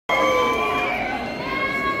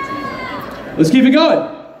Let's keep it going.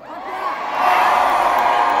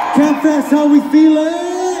 Kamp Fest, how we feeling?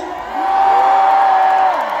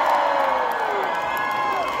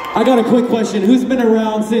 I got a quick question. Who's been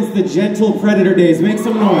around since the Gentle Predator days? Make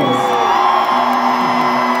some noise.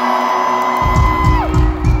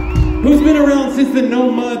 Who's been around since the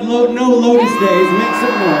No Mud, No Lotus days? Make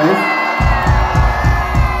some noise.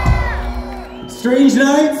 Strange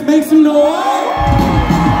Nights, make some noise.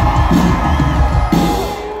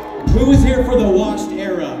 Who was here for the Watched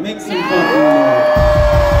era? Make some fucking noise.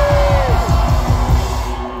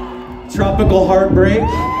 Tropical Heartbreak.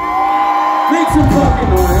 Make some fucking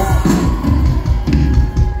noise.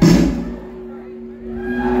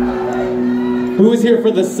 Who was here for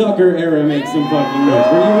the Sucker era? Make some fucking noise.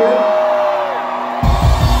 Were you here?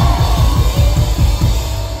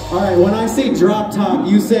 Alright, when I say drop top,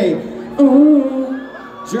 you say, ooh,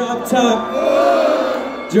 drop top,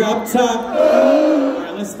 drop top.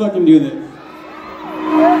 Alright, let's fucking do this.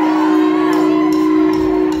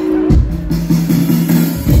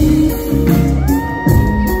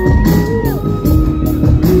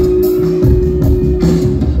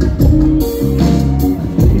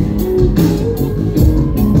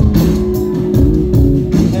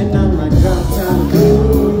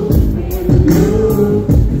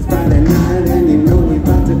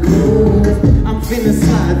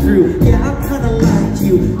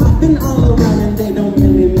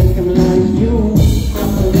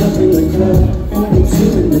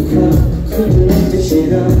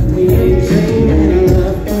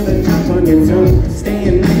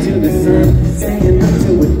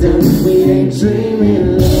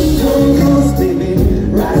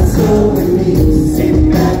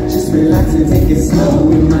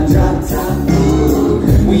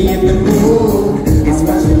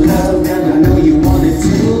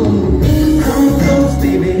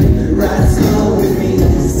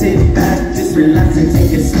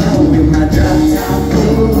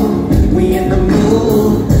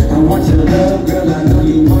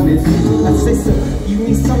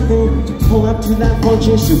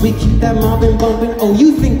 Should we keep that mobbing bumping? Oh,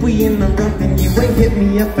 you think we in the roughin'? You ain't hit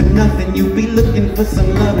me up for nothing. You be looking for some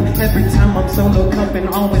loving. Every time I'm solo cupping,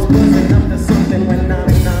 always buzzing up to something. When I'm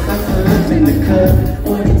up in the club,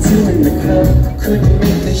 42 in the club. Couldn't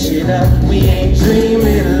make this shit up. We ain't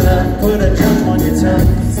dreaming.